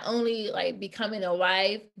not only like becoming a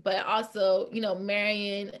wife, but also, you know,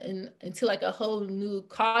 marrying into like a whole new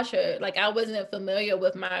culture. Like I wasn't familiar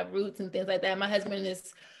with my roots and things like that. My husband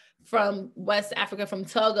is from West Africa, from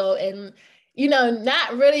Togo, and you know,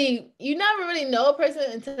 not really, you never really know a person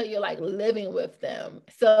until you're like living with them.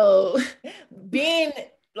 So being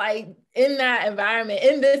like in that environment,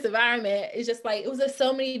 in this environment, it's just like, it was just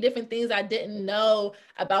so many different things I didn't know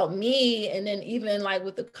about me. And then even like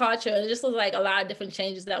with the culture, it just was like a lot of different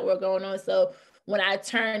changes that were going on. So when I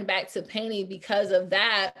turned back to painting because of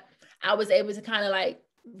that, I was able to kind of like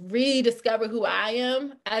rediscover who I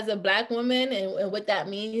am as a Black woman and what that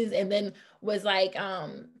means. And then was like,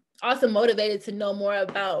 also motivated to know more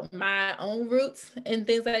about my own roots and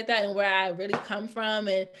things like that and where I really come from.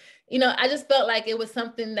 And, you know, I just felt like it was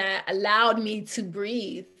something that allowed me to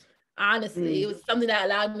breathe. Honestly, it was something that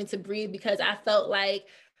allowed me to breathe because I felt like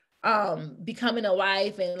becoming a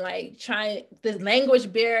wife and like trying this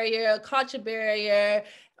language barrier, culture barrier,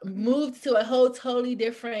 moved to a whole totally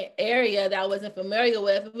different area that I wasn't familiar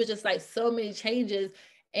with. It was just like so many changes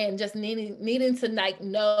and just needing to like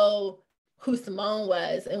know who Simone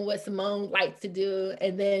was and what Simone liked to do.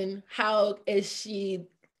 And then how is she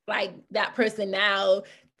like that person now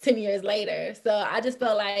 10 years later? So I just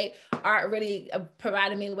felt like art really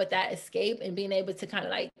provided me with that escape and being able to kind of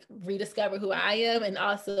like rediscover who I am and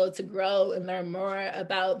also to grow and learn more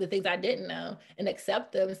about the things I didn't know and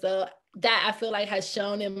accept them. So that I feel like has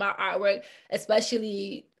shown in my artwork,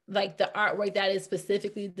 especially like the artwork that is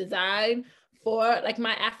specifically designed for like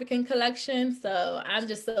my African collection. So I'm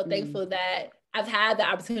just so thankful that I've had the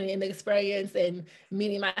opportunity and the experience and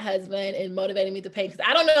meeting my husband and motivating me to paint. Because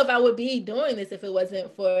I don't know if I would be doing this if it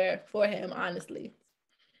wasn't for him, honestly.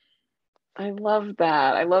 I love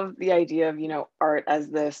that. I love the idea of, you know, art as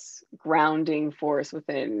this grounding force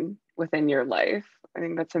within your life. I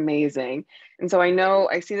think that's amazing. And so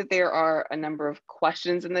I see that there are a number of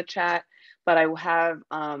questions in the chat, but I have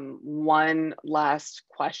one last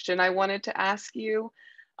question I wanted to ask you.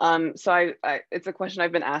 So it's a question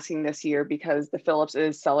I've been asking this year because the Phillips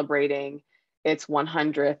is celebrating its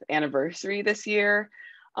 100th anniversary this year.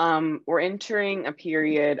 We're entering a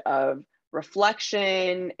period of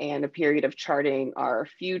reflection and a period of charting our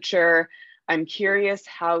future. I'm curious,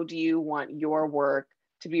 how do you want your work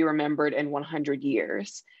to be remembered in 100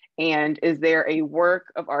 years? And is there a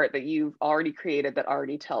work of art that you've already created that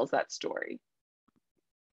already tells that story?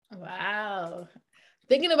 Wow.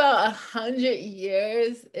 Thinking about 100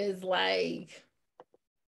 years is like,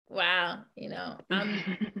 wow, you know,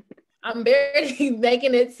 I'm barely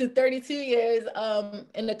making it to 32 years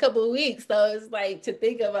in a couple of weeks. So it's like to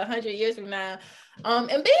think of 100 years from now. And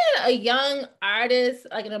being a young artist,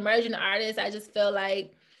 like an emerging artist, I just feel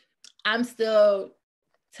like I'm still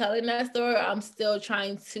telling that story. I'm still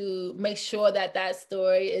trying to make sure that that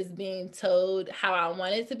story is being told how I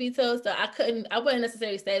want it to be told. So I wouldn't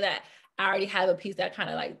necessarily say that I already have a piece that kind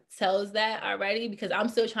of like tells that already, because I'm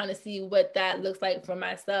still trying to see what that looks like for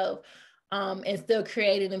myself. And still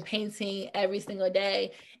creating and painting every single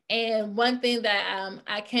day. And one thing that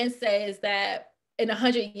I can say is that in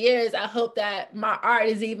 100 years, I hope that my art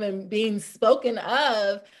is even being spoken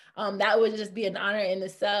of. That would just be an honor in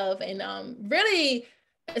itself. And really,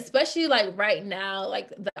 especially like right now, like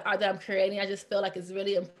the art that I'm creating, I just feel like it's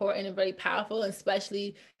really important and very powerful,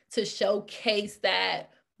 especially to showcase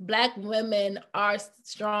that Black women are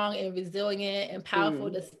strong and resilient and powerful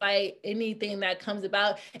despite anything that comes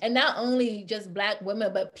about. And not only just Black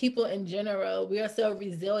women, but people in general. We are so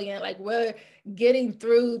resilient. Like we're getting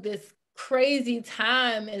through this crazy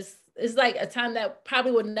time. It's like a time that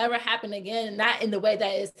probably would never happen again, not in the way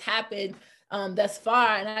that it's happened thus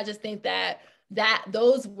far. And I just think that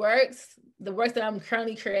those works, the works that I'm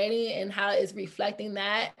currently creating and how it's reflecting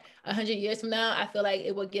that 100 years from now, I feel like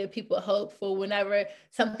it will give people hope for whenever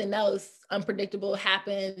something else unpredictable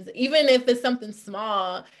happens, even if it's something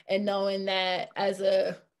small, and knowing that as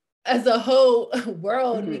a whole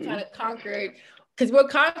world, we kind of conquered, because we're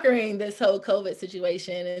conquering this whole COVID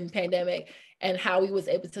situation and pandemic, and how we was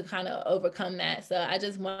able to kind of overcome that. So I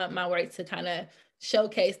just want my work to kind of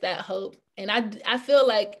showcase that hope. And I feel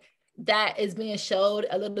like that is being showed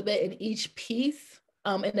a little bit in each piece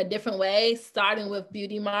in a different way, starting with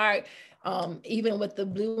Beauty Mark, even with the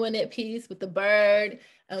blue in it piece with the bird,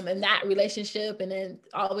 and that relationship, and then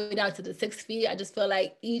all the way down to the 6 feet. I just feel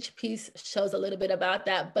like each piece shows a little bit about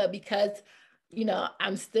that. But because, you know,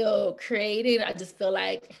 I'm still creating, I just feel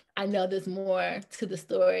like I know there's more to the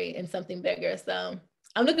story and something bigger. So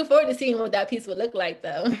I'm looking forward to seeing what that piece would look like,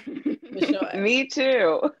 though, for sure. Me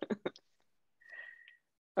too.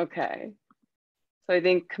 Okay. So I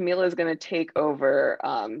think Camila is going to take over,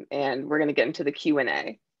 and we're going to get into the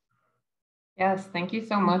Q&A. Yes, thank you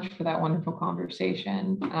so much for that wonderful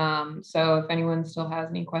conversation. So if anyone still has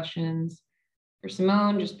any questions for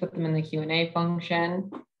Simone, just put them in the Q&A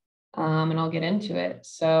function, and I'll get into it.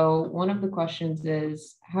 So one of the questions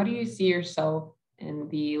is, how do you see yourself in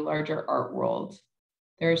the larger art world?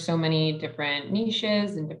 There are so many different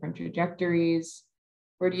niches and different trajectories.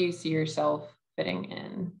 Where do you see yourself fitting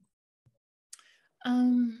in?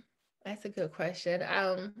 That's a good question.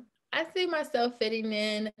 I see myself fitting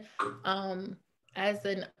in as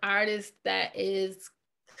an artist that is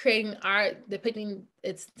creating art depicting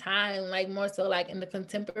its time, like more so like in the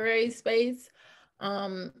contemporary space,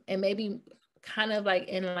 and maybe kind of like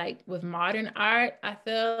in like with modern art. I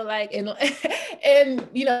feel like and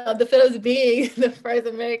you know, the Phillips being the first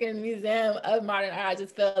American museum of modern art, I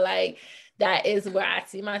just feel like that is where I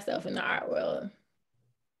see myself in the art world.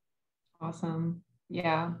 Awesome.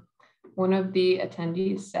 Yeah. One of the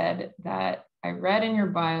attendees said that I read in your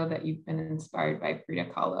bio that you've been inspired by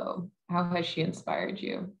Frida Kahlo. How has she inspired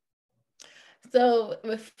you? So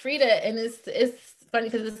with Frida, and it's funny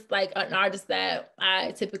because it's like an artist that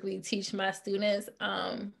I typically teach my students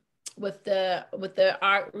with the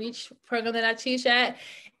Art Reach program that I teach at.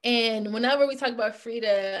 And whenever we talk about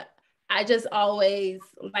Frida, I just always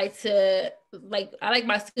like to, I like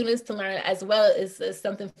my students to learn as well as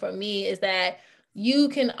something for me is that you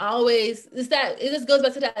can always, it just goes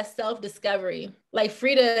back to that self-discovery. Like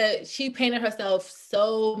Frida, she painted herself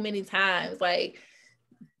so many times. Like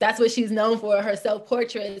that's what she's known for, her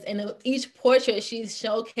self-portraits. And in each portrait, she's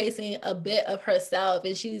showcasing a bit of herself,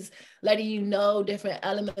 and she's letting you know different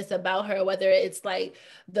elements about her, whether it's like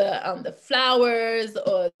the flowers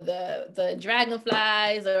or the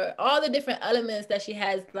dragonflies or all the different elements that she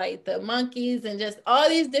has, like the monkeys and just all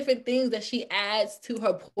these different things that she adds to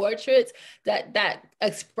her portraits that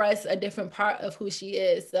express a different part of who she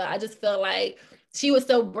is. So I just feel like she was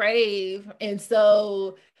so brave and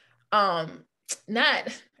so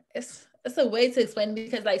not it's a way to explain,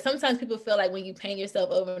 because like sometimes people feel like when you paint yourself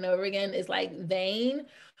over and over again, it's like vain,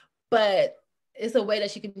 but it's a way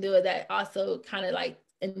that you can do it that also kind of like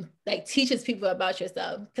and like teaches people about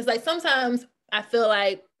yourself. Because like sometimes I feel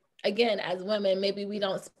like, again, as women, maybe we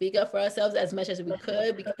don't speak up for ourselves as much as we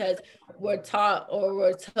could because we're taught or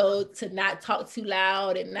we're told to not talk too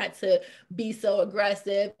loud and not to be so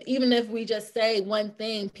aggressive. Even if we just say one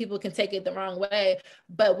thing, people can take it the wrong way.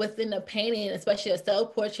 But within a painting, especially a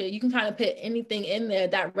self-portrait, you can kind of put anything in there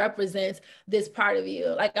that represents this part of you.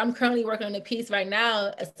 Like I'm currently working on a piece right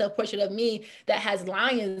now, a self-portrait of me that has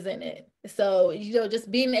lions in it. So, you know,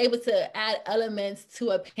 just being able to add elements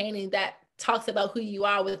to a painting that talks about who you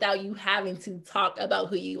are without you having to talk about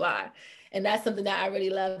who you are. And that's something that I really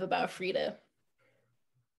love about Frida.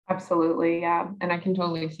 Absolutely, yeah. And I can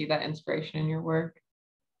totally see that inspiration in your work.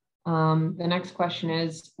 The next question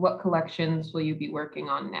is, what collections will you be working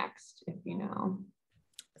on next, if you know?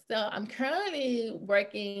 So I'm currently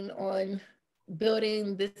working on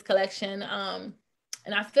building this collection. And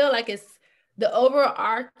I feel like the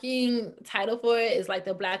overarching title for it is like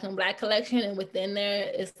the Black on Black collection. And within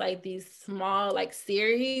there, it's like these small like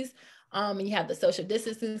series. And you have the social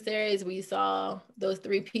distancing series where you saw those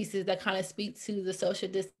 3 pieces that kind of speak to the social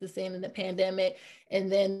distancing and the pandemic.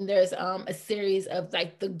 And then there's a series of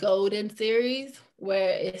like the golden series where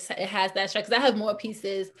it has that structure. Because I have more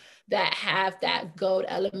pieces that have that gold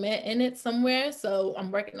element in it somewhere. So I'm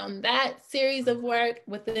working on that series of work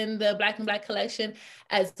within the Black and Black collection,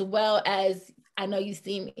 as well as I Know You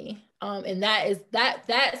See Me. And that is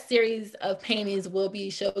that series of paintings will be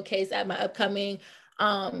showcased at my upcoming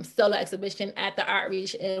solo exhibition at the Art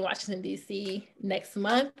Reach in Washington, D.C. next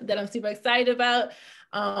month that I'm super excited about.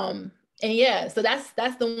 And yeah, so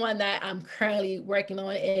that's the one that I'm currently working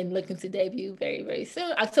on and looking to debut very, very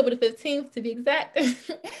soon, October the 15th to be exact.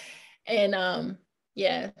 And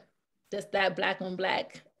yeah, just that Black on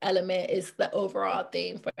Black element is the overall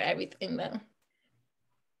theme for everything though.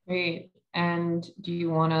 Great. And do you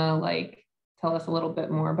want to like tell us a little bit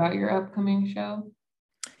more about your upcoming show?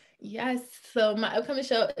 Yes, so my upcoming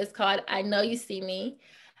show is called I Know You See Me.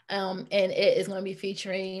 And it is going to be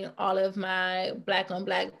featuring all of my Black on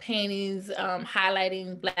Black paintings,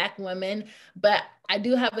 highlighting Black women. But I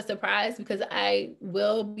do have a surprise because I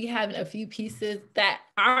will be having a few pieces that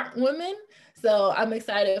aren't women. So I'm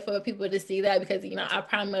excited for people to see that because, you know, I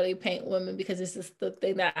primarily paint women because it's just the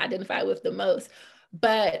thing that I identify with the most.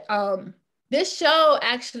 But this show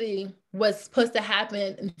actually was supposed to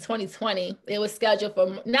happen in 2020. It was scheduled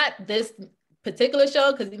for not this particular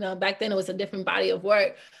show because, you know, back then it was a different body of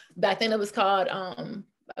work. Back then it was called,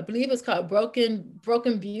 I believe it was called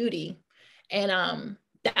Broken Beauty. And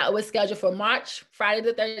that was scheduled for March, Friday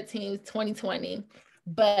the 13th, 2020.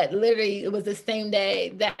 But literally it was the same day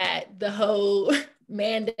that the whole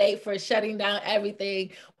mandate for shutting down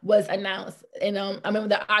everything was announced. And I remember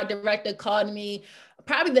the art director called me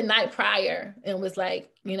probably the night prior and was like,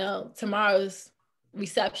 you know, tomorrow's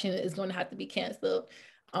reception is going to have to be canceled.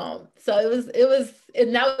 So it was,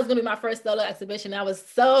 and that was going to be my first solo exhibition. I was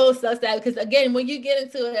so sad because again, when you get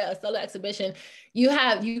into a solo exhibition, you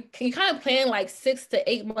kind of plan like 6 to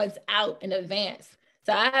 8 months out in advance.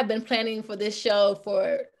 So I have been planning for this show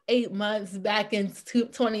for 8 months back in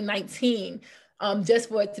 2019. Just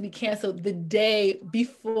for it to be canceled the day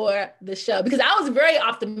before the show, because I was very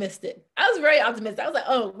optimistic. I was like,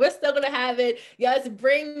 oh, we're still gonna have it. Yes,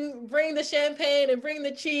 bring the champagne and bring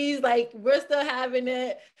the cheese. Like we're still having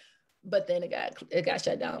it. But then it got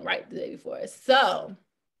shut down right the day before. So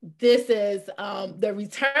this is the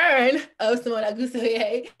return of Simone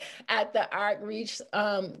Agoussoye at the Art Reach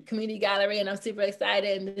Community Gallery, and I'm super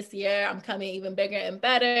excited. And this year I'm coming even bigger and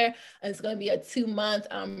better. And it's going to be a 2-month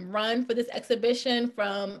run for this exhibition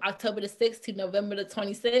from October the 6th to November the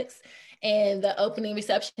 26th. And the opening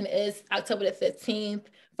reception is October the 15th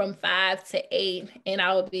from 5 to 8. And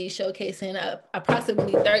I will be showcasing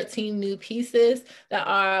approximately 13 new pieces that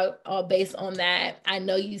are all based on that I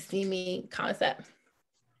Know You See Me concept.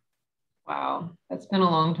 Wow, that's been a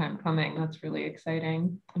long time coming. That's really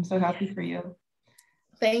exciting. I'm so happy for you.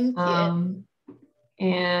 Thank you.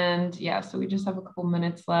 And yeah, so we just have a couple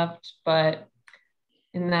minutes left, but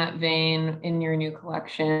in that vein, in your new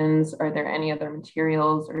collections, are there any other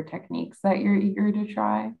materials or techniques that you're eager to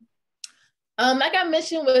try? Like I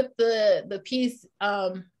mentioned with the piece,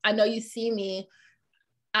 I Know You See Me,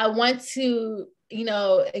 I want to, you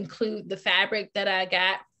know, include the fabric that I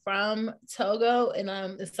got from Togo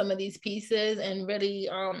and some of these pieces and really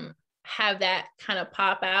have that kind of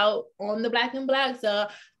pop out on the Black and Black. So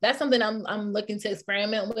that's something I'm looking to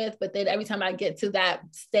experiment with. But then every time I get to that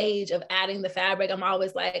stage of adding the fabric, I'm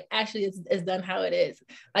always like, actually, it's done how it is.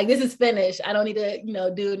 Like this is finished. I don't need to, you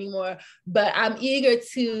know, do anymore. But I'm eager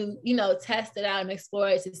to, you know, test it out and explore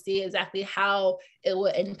it to see exactly how it will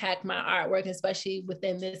impact my artwork, especially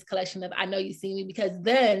within this collection of I Know You See Me, because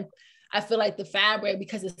then I feel like the fabric,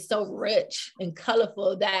 because it's so rich and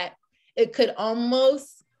colorful, that it could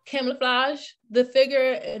almost camouflage the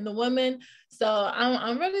figure and the woman. So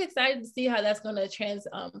I'm really excited to see how that's going to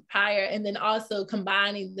transpire. And then also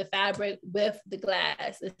combining the fabric with the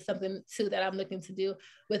glass is something too that I'm looking to do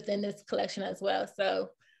within this collection as well. So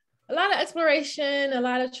a lot of exploration, a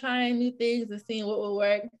lot of trying new things and seeing what will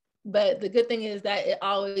work. But the good thing is that it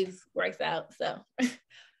always works out. So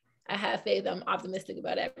I have faith. I'm optimistic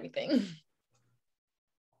about everything.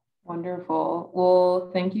 Wonderful.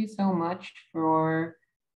 Well, thank you so much for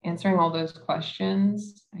answering all those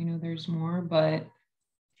questions. I know there's more, but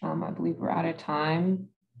I believe we're out of time.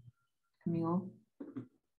 Camille.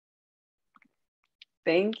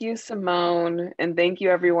 Thank you, Simone, and thank you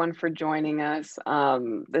everyone for joining us.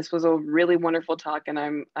 This was a really wonderful talk,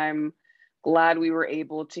 and I'm glad we were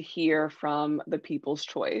able to hear from the people's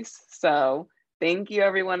choice. So thank you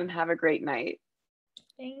everyone and have a great night.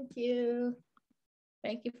 Thank you.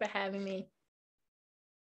 Thank you for having me.